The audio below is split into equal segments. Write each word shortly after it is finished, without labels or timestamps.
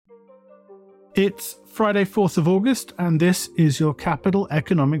It's Friday, 4th of August, and this is your Capital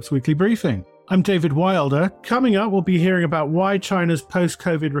Economics Weekly Briefing. I'm David Wilder. Coming up, we'll be hearing about why China's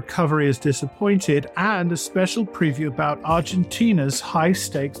post-COVID recovery is disappointed and a special preview about Argentina's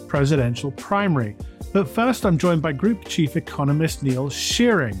high-stakes presidential primary. But first, I'm joined by Group Chief Economist Neil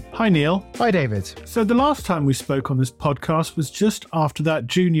Shearing. Hi, Neil. Hi, David. So the last time we spoke on this podcast was just after that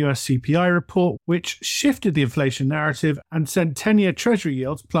June US CPI report, which shifted the inflation narrative and sent 10-year Treasury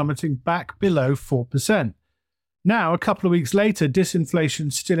yields plummeting back below 4%. Now, a couple of weeks later,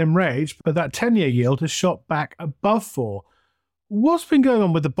 disinflation's still enraged, but that 10-year yield has shot back above 4. What's been going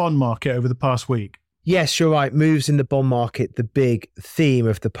on with the bond market over the past week? Yes, you're right. Moves in the bond market, the big theme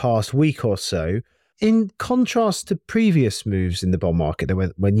of the past week or so. In contrast to previous moves in the bond market,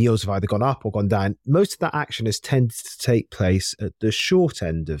 when yields have either gone up or gone down, most of that action has tended to take place at the short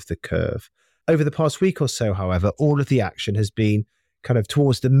end of the curve. Over the past week or so, however, all of the action has been kind of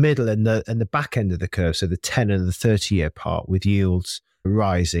towards the middle and the back end of the curve, so the 10 and the 30-year part, with yields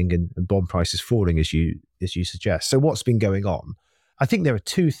rising and bond prices falling, as you suggest. So what's been going on? I think there are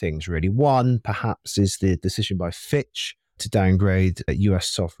two things, really. One, perhaps, is the decision by Fitch to downgrade US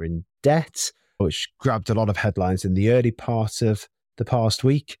sovereign debt, which grabbed a lot of headlines in the early part of the past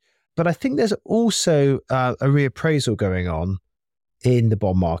week. But I think there's also a reappraisal going on in the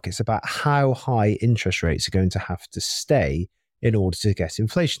bond markets about how high interest rates are going to have to stay in order to get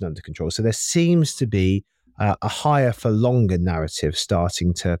inflation under control. So there seems to be a higher for longer narrative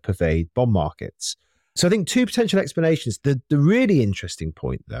starting to pervade bond markets. So I think two potential explanations. The really interesting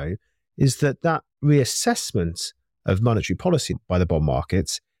point, though, is that reassessment of monetary policy by the bond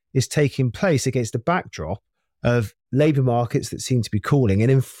markets is taking place against the backdrop of labour markets that seem to be cooling and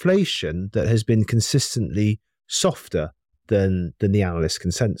inflation that has been consistently softer than the analyst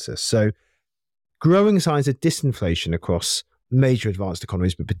consensus. So growing signs of disinflation across major advanced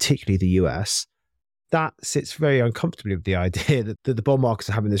economies, but particularly the US, that sits very uncomfortably with the idea that the bond markets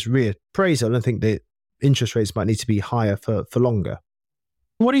are having this reappraisal, and I think that interest rates might need to be higher for longer.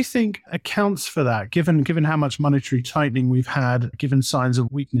 What do you think accounts for that, given how much monetary tightening we've had, given signs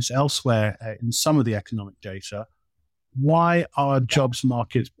of weakness elsewhere in some of the economic data? Why are jobs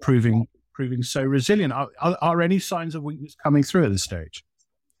markets proving so resilient? Are any signs of weakness coming through at this stage?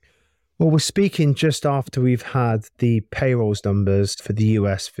 Well, we're speaking just after we've had the payrolls numbers for the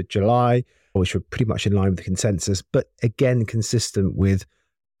US for July, which were pretty much in line with the consensus, but again consistent with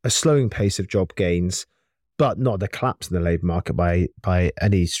a slowing pace of job gains, but not a collapse in the labour market by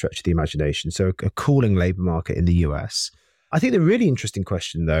any stretch of the imagination. So a cooling labour market in the US. I think the really interesting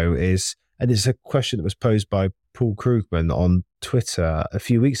question, though, is, and it's a question that was posed by Paul Krugman on Twitter a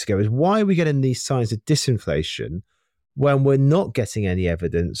few weeks ago, is why are we getting these signs of disinflation when we're not getting any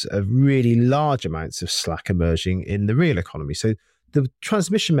evidence of really large amounts of slack emerging in the real economy? So the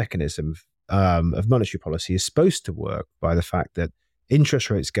transmission mechanism of monetary policy is supposed to work by the fact that interest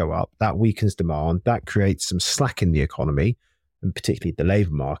rates go up, that weakens demand, that creates some slack in the economy, and particularly the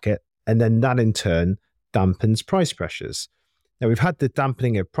labour market, and then that in turn dampens price pressures. Now, we've had the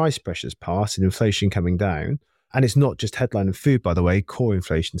dampening of price pressures pass and inflation coming down, and it's not just headline and food, by the way, core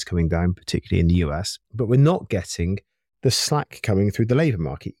inflation's coming down, particularly in the US, but we're not getting the slack coming through the labour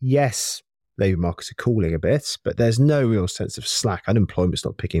market. Yes, labour markets are cooling a bit, but there's no real sense of slack. Unemployment's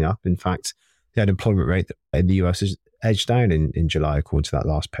not picking up. In fact, the unemployment rate in the US is edged down in July, according to that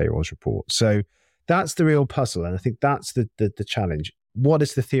last payrolls report. So that's the real puzzle. And I think that's the challenge. What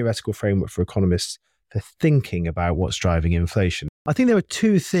is the theoretical framework for economists for thinking about what's driving inflation? I think there are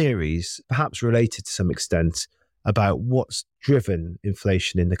two theories, perhaps related to some extent, about what's driven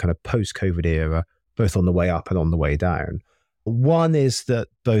inflation in the kind of post-COVID era, both on the way up and on the way down. One is that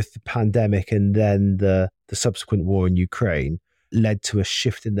both the pandemic and then the subsequent war in Ukraine led to a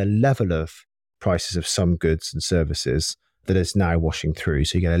shift in the level of prices of some goods and services that is now washing through.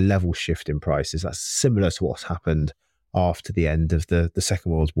 So you get a level shift in prices. That's similar to what's happened after the end of the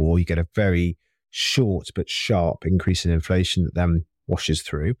Second World War. You get a very short but sharp increase in inflation that then washes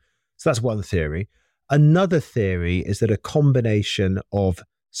through. So that's one theory. Another theory is that a combination of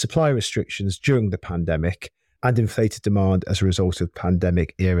supply restrictions during the pandemic and inflated demand as a result of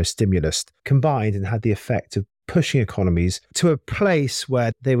pandemic-era stimulus combined and had the effect of pushing economies to a place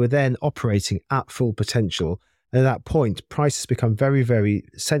where they were then operating at full potential. And at that point, prices become very, very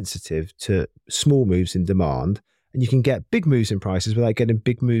sensitive to small moves in demand. And you can get big moves in prices without getting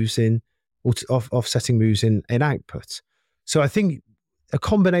big moves in, or offsetting moves in output. So I think a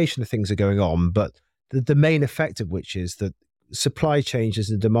combination of things are going on, but the main effect of which is that supply changes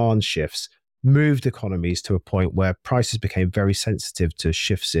and demand shifts moved economies to a point where prices became very sensitive to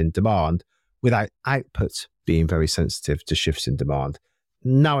shifts in demand without output being very sensitive to shifts in demand.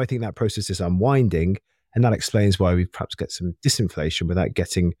 Now I think that process is unwinding, and that explains why we perhaps get some disinflation without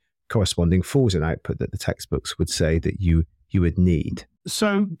getting corresponding falls in output that the textbooks would say that you would need.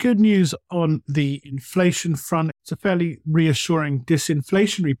 So good news on the inflation front. It's a fairly reassuring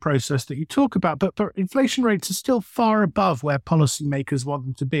disinflationary process that you talk about, but inflation rates are still far above where policymakers want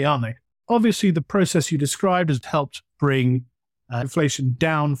them to be, aren't they? Obviously, the process you described has helped bring inflation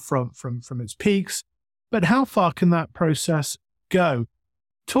down from its peaks, but how far can that process go?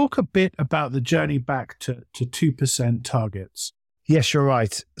 Talk a bit about the journey back to 2% targets. Yes, you're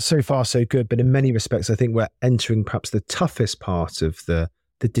right. So far, so good. But in many respects, I think we're entering perhaps the toughest part of the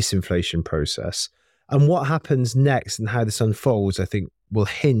disinflation process. And what happens next and how this unfolds, I think, will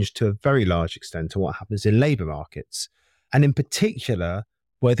hinge to a very large extent on what happens in labour markets. And in particular,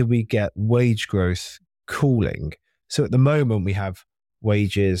 whether we get wage growth cooling. So at the moment, we have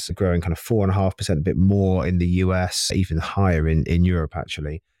wages growing kind of 4.5%, a bit more in the US, even higher in Europe,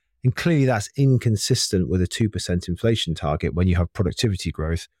 actually. And clearly that's inconsistent with a 2% inflation target when you have productivity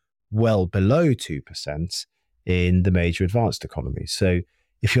growth well below 2% in the major advanced economies. So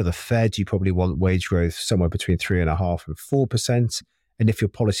if you're the Fed, you probably want wage growth somewhere between 3.5% and 4%. And if you're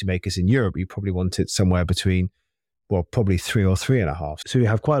policymakers in Europe, you probably want it somewhere between, well, probably 3 or 3.5. So you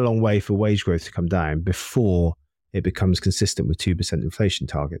have quite a long way for wage growth to come down before it becomes consistent with 2% inflation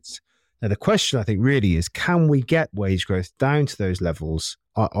targets. Now, the question I think really is, can we get wage growth down to those levels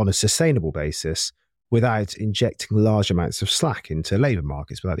on a sustainable basis without injecting large amounts of slack into labour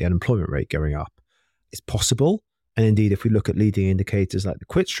markets, without the unemployment rate going up? It's possible. And indeed, if we look at leading indicators like the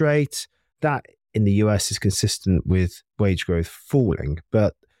quits rate, that in the US is consistent with wage growth falling.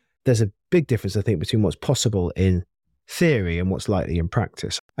 But there's a big difference, I think, between what's possible in theory and what's likely in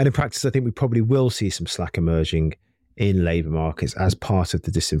practice. And in practice, I think we probably will see some slack emerging in labour markets as part of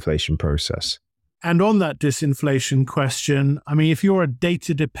the disinflation process. And on that disinflation question, I mean, if you're a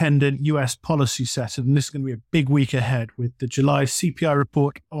data-dependent US policy setter, then this is going to be a big week ahead with the July CPI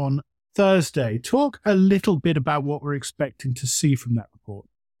report on Thursday. Talk a little bit about what we're expecting to see from that report.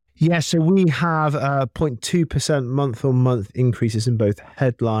 Yeah, so we have 0.2% month-on-month increases in both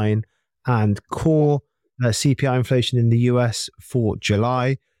headline and core CPI inflation in the US for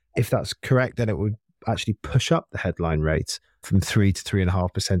July. If that's correct, then it would actually push up the headline rate from 3 to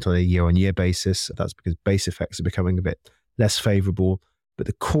 3.5% on a year-on-year basis. That's because base effects are becoming a bit less favourable. But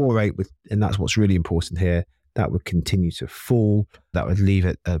the core rate, and that's what's really important here, that would continue to fall. That would leave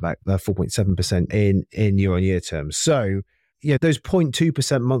it about 4.7% in year-on-year terms. So, yeah, those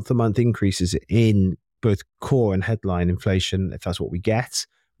 0.2% month-to-month increases in both core and headline inflation, if that's what we get,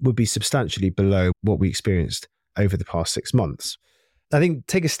 would be substantially below what we experienced over the past 6 months. I think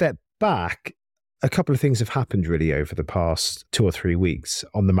take a step back, a couple of things have happened really over the past 2 or 3 weeks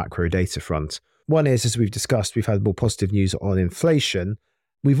on the macro data front. One is, as we've discussed, we've had more positive news on inflation.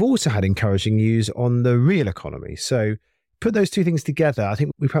 We've also had encouraging news on the real economy. So put those two things together, I think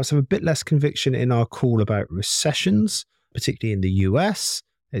we perhaps have a bit less conviction in our call about recessions, particularly in the US.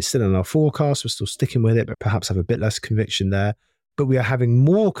 It's still in our forecast. We're still sticking with it, but perhaps have a bit less conviction there. But we are having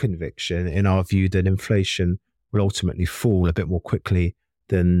more conviction in our view that inflation will ultimately fall a bit more quickly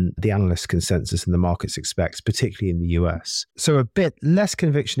than the analyst consensus and the markets expect, particularly in the US. So a bit less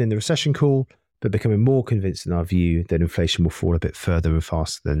conviction in the recession call, but becoming more convinced in our view that inflation will fall a bit further and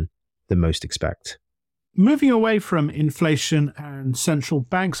faster than most expect. Moving away from inflation and central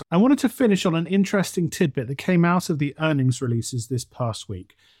banks, I wanted to finish on an interesting tidbit that came out of the earnings releases this past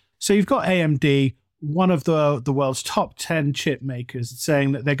week. So you've got AMD, one of the world's top 10 chip makers,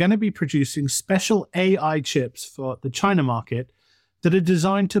 saying that they're going to be producing special AI chips for the China market that are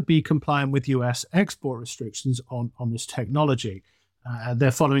designed to be compliant with US export restrictions on this technology.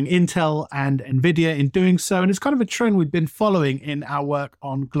 They're following Intel and NVIDIA in doing so, and it's kind of a trend we've been following in our work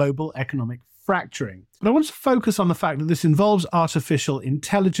on global economic fracturing. But I want to focus on the fact that this involves artificial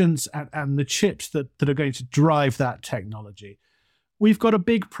intelligence and the chips that are going to drive that technology. We've got a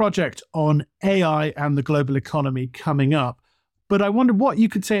big project on AI and the global economy coming up, but I wonder what you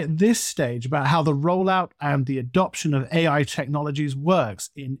could say at this stage about how the rollout and the adoption of AI technologies works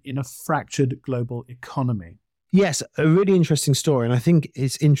in a fractured global economy. Yes, a really interesting story. And I think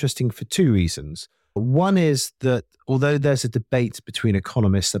it's interesting for 2 reasons. One is that although there's a debate between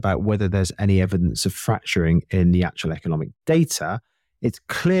economists about whether there's any evidence of fracturing in the actual economic data, it's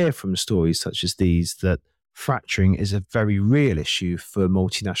clear from stories such as these that fracturing is a very real issue for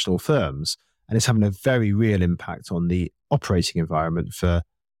multinational firms. And it's having a very real impact on the operating environment for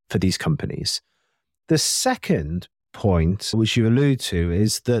these companies. The second point, which you allude to,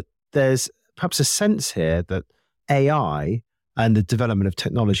 is that there's perhaps a sense here that AI and the development of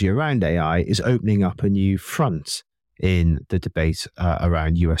technology around AI is opening up a new front in the debate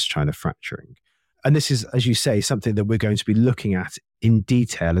around US-China fracturing. And this is, as you say, something that we're going to be looking at in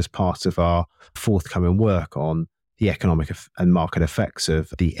detail as part of our forthcoming work on the economic and market effects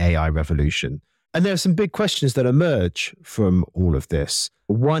of the AI revolution. And there are some big questions that emerge from all of this.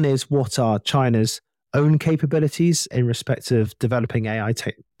 One is, what are China's own capabilities in respect of developing AI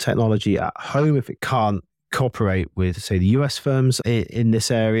technology at home if it can't cooperate with, say, the US firms in this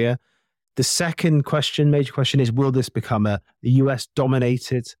area? The second question, major question, is, will this become a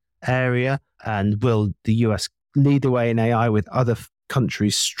US-dominated area? And will the US lead the way in AI with other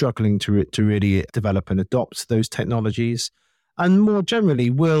countries struggling to really develop and adopt those technologies? And more generally,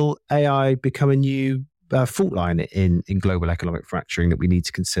 will AI become a new fault line in global economic fracturing that we need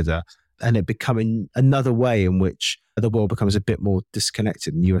to consider, and it becoming another way in which the world becomes a bit more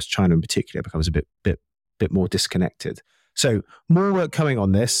disconnected, and US-China in particular becomes a bit more disconnected? So more work coming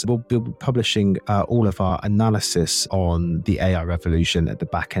on this. We'll be publishing all of our analysis on the AI revolution at the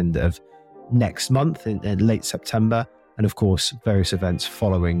back end of next month in late September. And of course, various events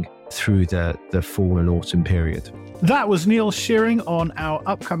following through the fall and autumn period. That was Neil Shearing on our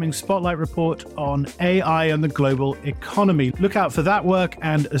upcoming Spotlight report on AI and the global economy. Look out for that work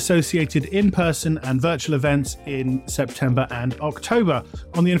and associated in-person and virtual events in September and October.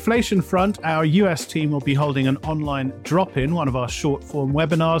 On the inflation front, our US team will be holding an online drop-in, one of our short-form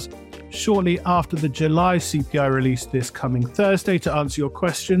webinars, shortly after the July CPI release this coming Thursday to answer your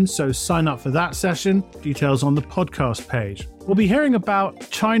questions, so sign up for that session. Details on the podcast page. We'll be hearing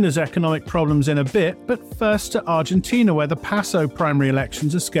about China's economic problems in a bit, but first to Argentina, where the PASO primary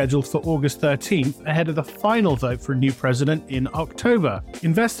elections are scheduled for August 13th, ahead of the final vote for a new president in October.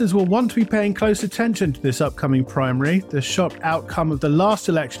 Investors will want to be paying close attention to this upcoming primary. The shock outcome of the last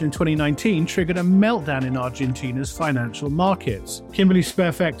election in 2019 triggered a meltdown in Argentina's financial markets. Kimberly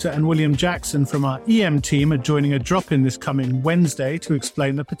Sperfector and William Jackson from our EM team are joining a drop-in this coming Wednesday to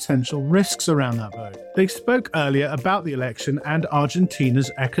explain the potential risks around that vote. They spoke earlier about the election and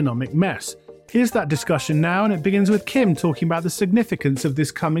Argentina's economic mess. Here's that discussion now, and it begins with Kim talking about the significance of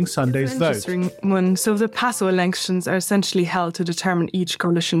this coming Sunday's vote. Interesting one. So the PASO elections are essentially held to determine each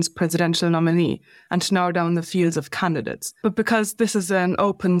coalition's presidential nominee and to narrow down the fields of candidates. But because this is an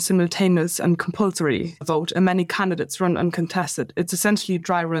open, simultaneous and compulsory vote, and many candidates run uncontested, it's essentially a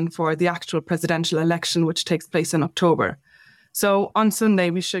dry run for the actual presidential election, which takes place in October. So on Sunday,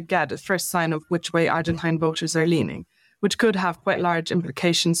 we should get a first sign of which way Argentine voters are leaning, which could have quite large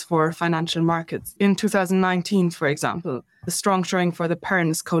implications for financial markets. In 2019, for example, the strong showing for the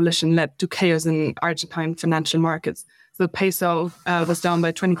Peronist coalition led to chaos in Argentine financial markets. So the peso was down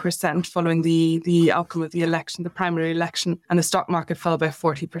by 20% following the outcome of the election, the primary election, and the stock market fell by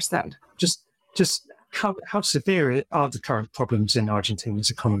 40%. Just how severe are the current problems in Argentina's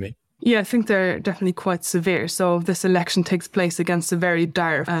economy? Yeah, I think they're definitely quite severe. So this election takes place against a very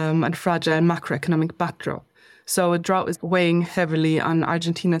dire and fragile macroeconomic backdrop. So a drought is weighing heavily on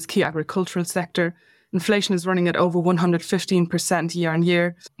Argentina's key agricultural sector. Inflation is running at over 115% year on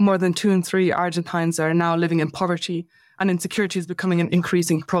year. More than 2 in 3 Argentines are now living in poverty, and insecurity is becoming an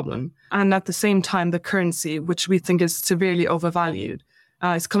increasing problem. And at the same time, the currency, which we think is severely overvalued,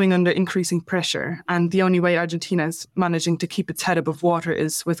 is coming under increasing pressure. And the only way Argentina is managing to keep its head above water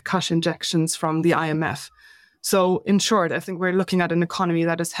is with cash injections from the IMF. So in short, I think we're looking at an economy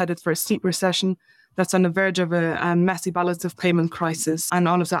that is headed for a steep recession, that's on the verge of a messy balance of payment crisis, and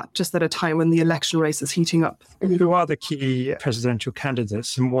all of that just at a time when the election race is heating up. Who are the key presidential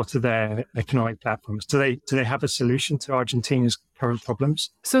candidates, and what are their economic platforms? Do they have a solution to Argentina's current problems?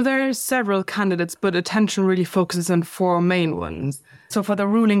 So there are several candidates, but attention really focuses on 4 main ones. So for the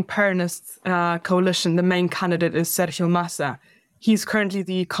ruling Peronist coalition, the main candidate is Sergio Massa. He's currently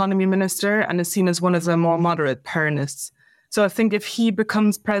the economy minister and is seen as one of the more moderate Peronists. So I think if he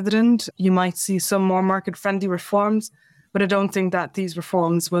becomes president, you might see some more market-friendly reforms, but I don't think that these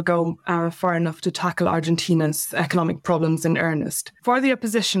reforms will go far enough to tackle Argentina's economic problems in earnest. For the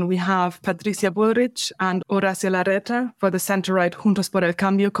opposition, we have Patricia Bullrich and Horacio Larreta for the centre-right Juntos por el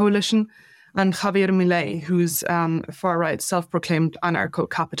Cambio coalition, and Javier Milei, who's a far-right self-proclaimed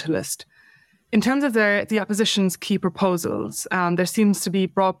anarcho-capitalist. In terms of the opposition's key proposals, there seems to be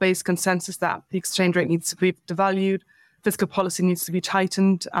broad-based consensus that the exchange rate needs to be devalued, fiscal policy needs to be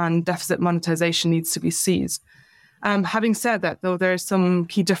tightened, and deficit monetization needs to be seized. Having said that, though, there are some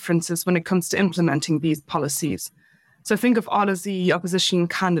key differences when it comes to implementing these policies. So think of all of the opposition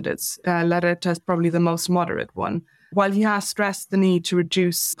candidates. Larreta is probably the most moderate one. While he has stressed the need to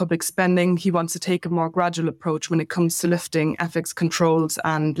reduce public spending, he wants to take a more gradual approach when it comes to lifting FX controls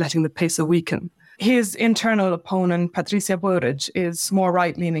and letting the peso weaken. His internal opponent, Patricia Bullrich, is more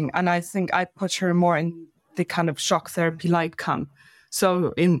right-leaning, and I think I'd put her more in classic kind of shock therapy light camp.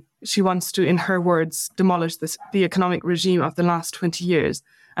 So she wants to, in her words, demolish the economic regime of the last 20 years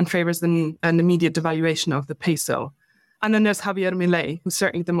and favours an immediate devaluation of the peso. And then there's Javier Milei, who's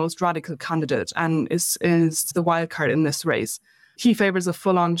certainly the most radical candidate and is the wild card in this race. He favours a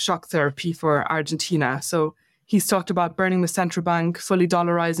full-on shock therapy for Argentina. So he's talked about burning the central bank, fully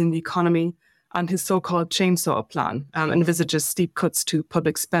dollarising the economy, and his so-called chainsaw plan envisages steep cuts to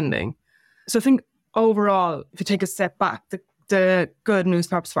public spending. So I think overall, if you take a step back, the good news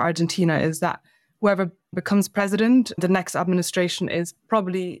perhaps for Argentina is that whoever becomes president, the next administration is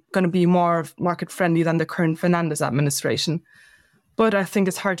probably going to be more market-friendly than the current Fernandez administration. But I think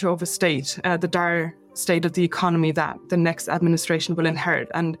it's hard to overstate the dire state of the economy that the next administration will inherit.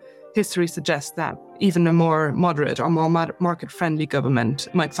 And history suggests that even a more moderate or more market-friendly government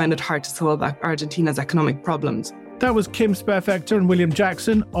might find it hard to solve Argentina's economic problems. That was Kim Sperfector and William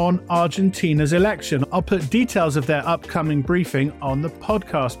Jackson on Argentina's election. I'll put details of their upcoming briefing on the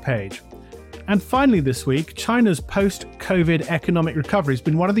podcast page. And finally this week, China's post-COVID economic recovery has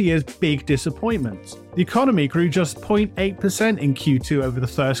been one of the year's big disappointments. The economy grew just 0.8% in Q2 over the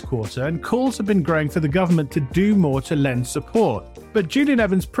first quarter, and calls have been growing for the government to do more to lend support. But Julian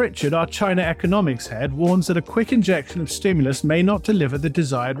Evans-Pritchard, our China economics head, warns that a quick injection of stimulus may not deliver the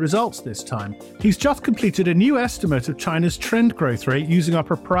desired results this time. He's just completed a new estimate of China's trend growth rate using our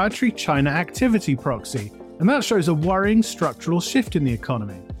proprietary China activity proxy, and that shows a worrying structural shift in the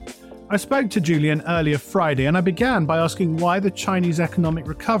economy. I spoke to Julian earlier Friday, and I began by asking why the Chinese economic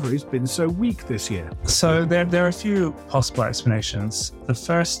recovery has been so weak this year. So there are a few possible explanations. The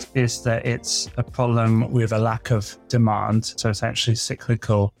first is that it's a problem with a lack of demand, so essentially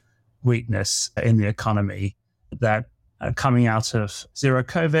cyclical weakness in the economy that coming out of zero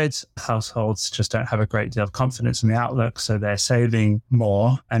COVID, households just don't have a great deal of confidence in the outlook, so they're saving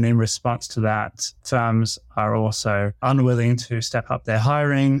more. And in response to that, firms are also unwilling to step up their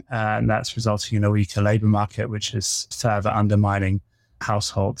hiring, and that's resulting in a weaker labour market, which is further undermining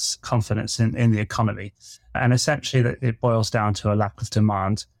households' confidence in the economy. And essentially, it boils down to a lack of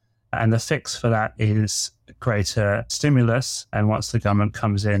demand. And the fix for that is greater stimulus. And once the government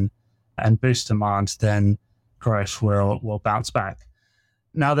comes in and boosts demand, then growth will bounce back.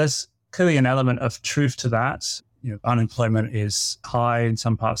 Now, there's clearly an element of truth to that. Unemployment is high in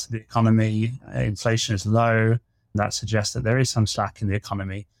some parts of the economy. Inflation is low. That suggests that there is some slack in the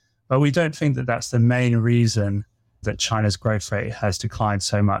economy. But we don't think that that's the main reason that China's growth rate has declined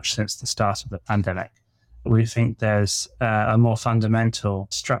so much since the start of the pandemic. We think there's a more fundamental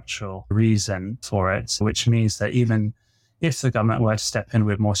structural reason for it, which means that even if the government were to step in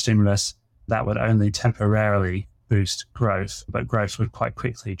with more stimulus, that would only temporarily boost growth, but growth would quite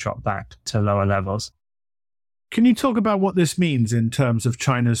quickly drop back to lower levels. Can you talk about what this means in terms of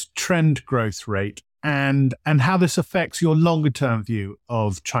China's trend growth rate and how this affects your longer term view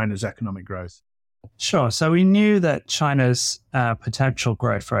of China's economic growth? Sure. So we knew that China's potential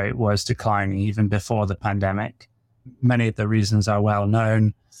growth rate was declining even before the pandemic. Many of the reasons are well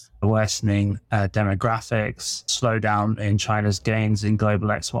known: worsening demographics, slowdown in China's gains in global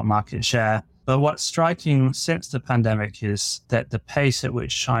export market share. But what's striking since the pandemic is that the pace at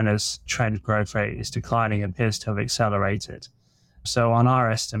which China's trend growth rate is declining appears to have accelerated. So on our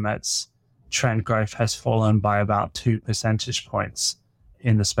estimates, trend growth has fallen by about 2 percentage points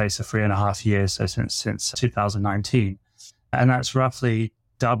in the space of 3.5 years, so since 2019. And that's roughly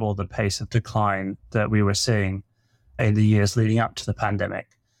double the pace of decline that we were seeing in the years leading up to the pandemic.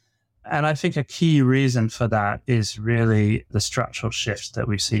 And I think a key reason for that is really the structural shifts that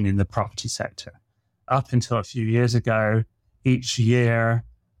we've seen in the property sector. Up until a few years ago, each year,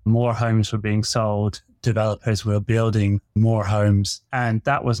 more homes were being sold, developers were building more homes, and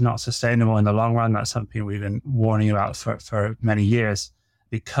that was not sustainable in the long run. That's something we've been warning about for many years,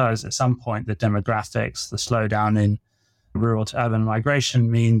 because at some point, the demographics, the slowdown in rural to urban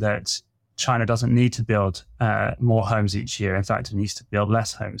migration mean that China doesn't need to build more homes each year. In fact, it needs to build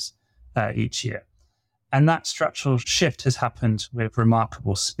less homes each year. And that structural shift has happened with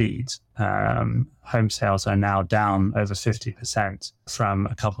remarkable speed. Home sales are now down over 50% from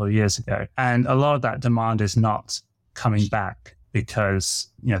a couple of years ago. And a lot of that demand is not coming back because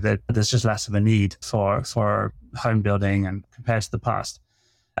there's just less of a need for home building and compared to the past.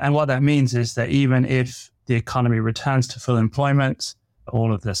 And what that means is that even if the economy returns to full employment,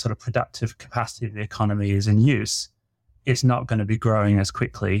 all of the sort of productive capacity of the economy is in use, it's not going to be growing as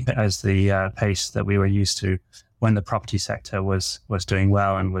quickly as the pace that we were used to when the property sector was doing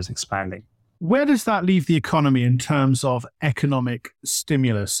well and was expanding. Where does that leave the economy in terms of economic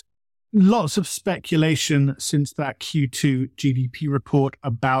stimulus? Lots of speculation since that Q2 GDP report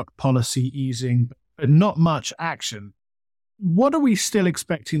about policy easing. but not much action. What are we still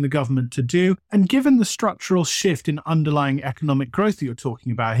expecting the government to do? And given the structural shift in underlying economic growth that you're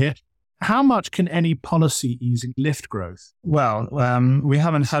talking about here, how much can any policy easing lift growth? Well, we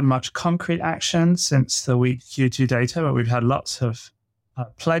haven't had much concrete action since the weak Q2 data, but we've had lots of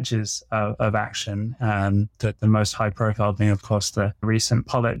pledges of action. The most high profile being, of course, the recent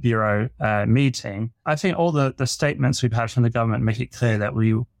Politburo meeting. I think all the statements we've had from the government make it clear that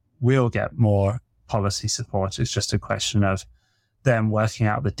we will get more policy support. It's just a question of them working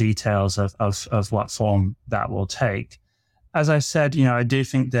out the details of what form that will take. As I said, I do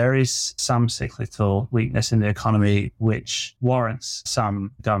think there is some cyclical weakness in the economy which warrants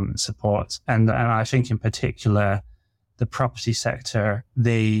some government support. And I think in particular, the property sector,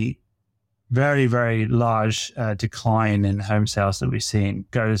 the very, very large decline in home sales that we've seen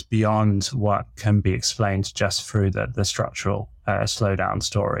goes beyond what can be explained just through the structural slowdown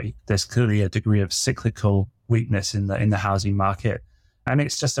story. There's clearly a degree of cyclical weakness in the housing market. And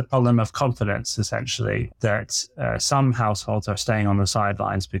it's just a problem of confidence, essentially, that some households are staying on the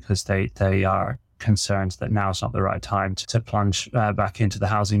sidelines because they are concerned that now's not the right time to plunge back into the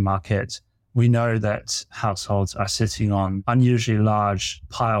housing market. We know that households are sitting on unusually large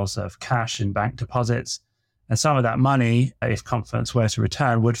piles of cash in bank deposits. And some of that money, if confidence were to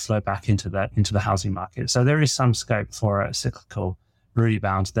return, would flow back into the housing market. So there is some scope for a cyclical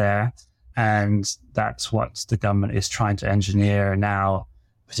rebound there. And that's what the government is trying to engineer now,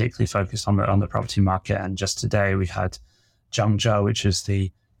 particularly focused on the property market. And just today we had Zhengzhou, which is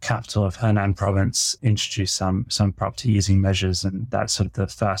the capital of Henan province, introduce some property easing measures. And that's sort of the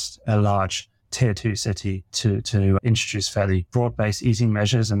first large tier 2 city to introduce fairly broad-based easing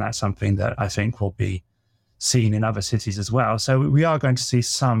measures. And that's something that I think will be seen in other cities as well. So we are going to see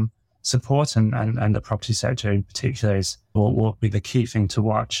some support, and the property sector in particular will be the key thing to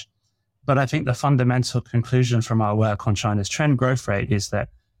watch. But I think the fundamental conclusion from our work on China's trend growth rate is that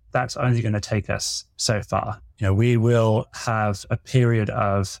that's only going to take us so far. We will have a period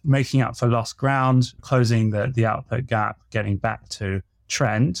of making up for lost ground, closing the output gap, getting back to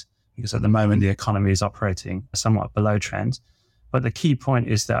trend, because at the moment the economy is operating somewhat below trend. But the key point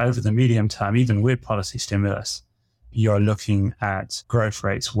is that over the medium term, even with policy stimulus, you're looking at growth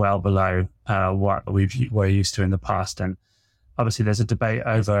rates well below what we're used to in the past. And obviously, there's a debate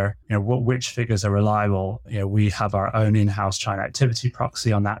over which figures are reliable. We have our own in-house China activity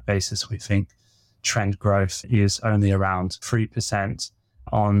proxy. On that basis, we think trend growth is only around 3%.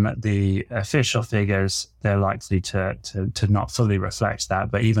 On the official figures, they're likely to not fully reflect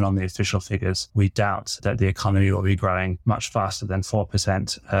that. But even on the official figures, we doubt that the economy will be growing much faster than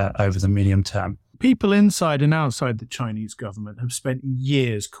 4% over the medium term. People inside and outside the Chinese government have spent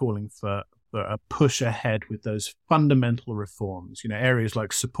years calling for a push ahead with those fundamental reforms, areas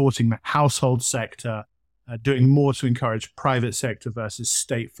like supporting the household sector, doing more to encourage private sector versus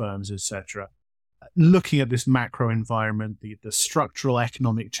state firms, etc. Looking at this macro environment, the structural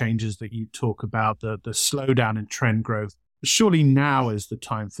economic changes that you talk about, the slowdown in trend growth, surely now is the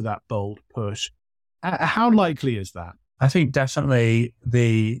time for that bold push. How likely is that? I think definitely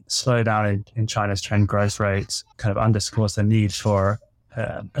the slowdown in China's trend growth rates kind of underscores the need for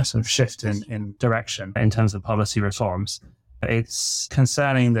a sort of shift in direction in terms of policy reforms. It's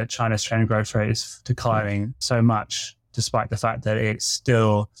concerning that China's trend growth rate is declining so much, despite the fact that it's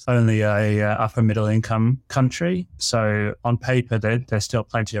still only a upper middle income country. So on paper, there's still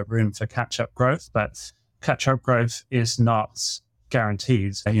plenty of room for catch-up growth, but catch-up growth is not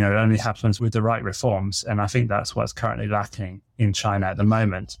guaranteed. It only happens with the right reforms. And I think that's what's currently lacking in China at the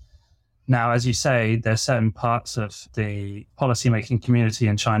moment. Now, as you say, there's certain parts of the policymaking community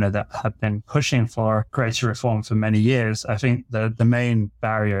in China that have been pushing for greater reform for many years. I think the main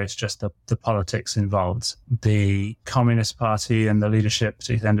barrier is just the politics involved. The Communist Party and the leadership,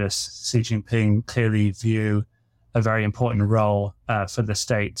 particularly under Xi Jinping, clearly view a very important role for the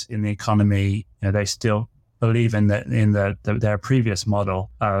state in the economy. They still believe in their previous model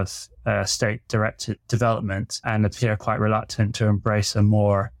of state-directed development and appear quite reluctant to embrace a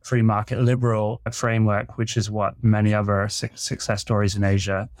more free market liberal framework, which is what many other success stories in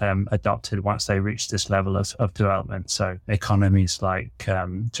Asia adopted once they reached this level of development. So economies like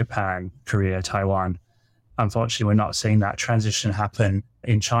Japan, Korea, Taiwan. Unfortunately, we're not seeing that transition happen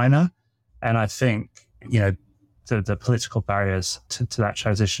in China. And I think, the political barriers to that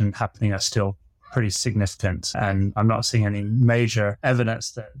transition happening are still pretty significant. And I'm not seeing any major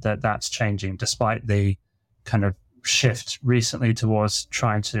evidence that that's changing, despite the kind of shift recently towards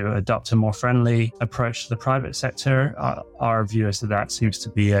trying to adopt a more friendly approach to the private sector. Our view is that seems to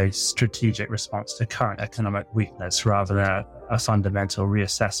be a strategic response to current economic weakness rather than a fundamental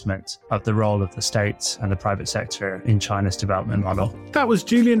reassessment of the role of the state and the private sector in China's development model. That was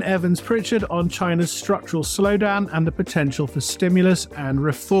Julian Evans-Pritchard on China's structural slowdown and the potential for stimulus and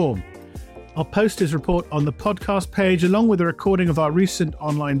reform. I'll post his report on the podcast page along with a recording of our recent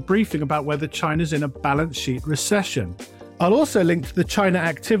online briefing about whether China's in a balance sheet recession. I'll also link to the China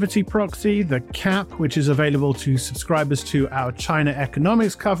Activity Proxy, the CAP, which is available to subscribers to our China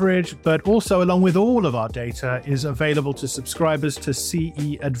economics coverage, but also along with all of our data is available to subscribers to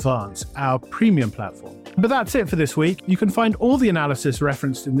CE Advance, our premium platform. But that's it for this week. You can find all the analysis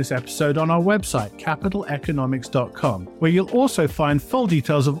referenced in this episode on our website, capitaleconomics.com, where you'll also find full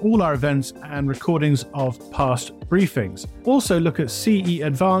details of all our events and recordings of past briefings. Also look at CE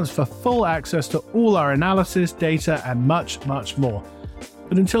Advance for full access to all our analysis, data, and much more.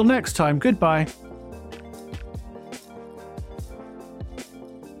 But until next time, goodbye.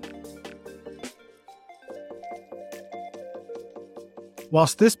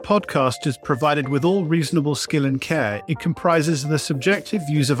 Whilst this podcast is provided with all reasonable skill and care, it comprises the subjective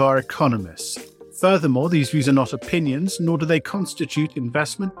views of our economists. Furthermore, these views are not opinions, nor do they constitute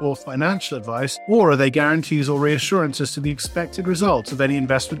investment or financial advice, or are they guarantees or reassurances to the expected results of any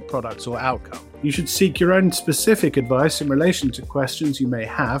investment products or outcome. You should seek your own specific advice in relation to questions you may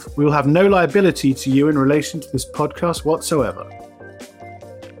have. We will have no liability to you in relation to this podcast whatsoever.